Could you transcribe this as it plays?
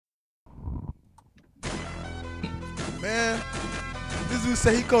man. This dude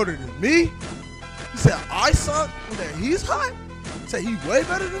said he colder than me. He said I suck, and that he's hot. He said he way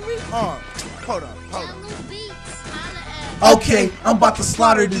better than me. Hold up. Okay, I'm about to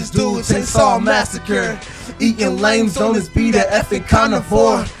slaughter this dude, chainsaw massacre. Eating lames on this beat, a effing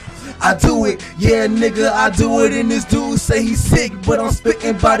carnivore. I do it, yeah nigga, I do it. And this dude say he's sick, but I'm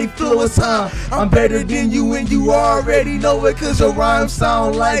spitting body fluids, I'm better than you and you already know it, cause your rhymes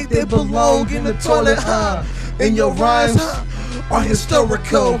sound like they belong in the toilet, And your rhymes are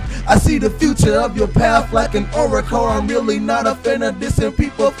historical. I see the future of your path like an oracle. I'm really not a fan of dissing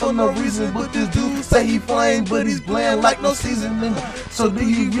people for no reason, but this dude say he flame, but he's bland like no seasoning. So do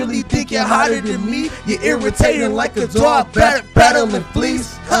you really think you're hotter than me? You're irritating like a dog battling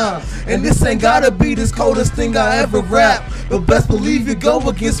fleas, And this ain't gotta be this coldest thing I ever rap, but best believe you go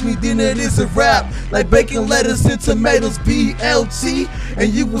against me, then it is a rap. Like bacon, lettuce, and tomatoes, BLT,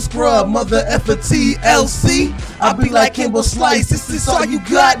 and you will scrub, mother effer TLC. I be like Kimbo Slice, this is all you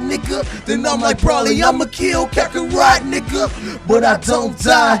got, nigga. Then I'm like Brawley, I'ma kill Kakarot, nigga. But I don't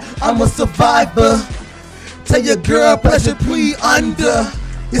die, I'm a survivor. Tell your girl, pleasure plea under.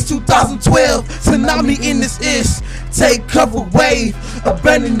 It's 2012, tsunami in this ish. Take cover, wave,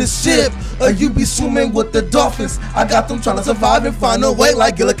 abandon the ship, or you be swimming with the dolphins. I got them trying to survive and find a way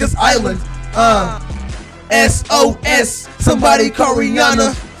like Gilligan's Island. SOS, somebody call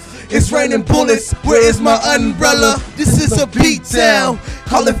Rihanna. It's raining bullets, where is my umbrella? This is a beatdown,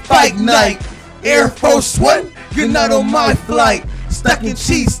 call it fight night. Air Force One, you're not on my flight. Stacking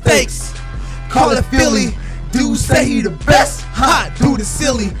cheesesteaks, call it Philly. Dude say he the best, dude is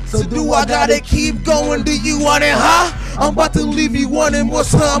silly. So do I gotta keep going, do you want it, I'm about to leave you wanting more,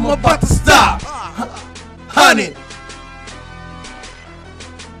 so I'm about to stop. 100.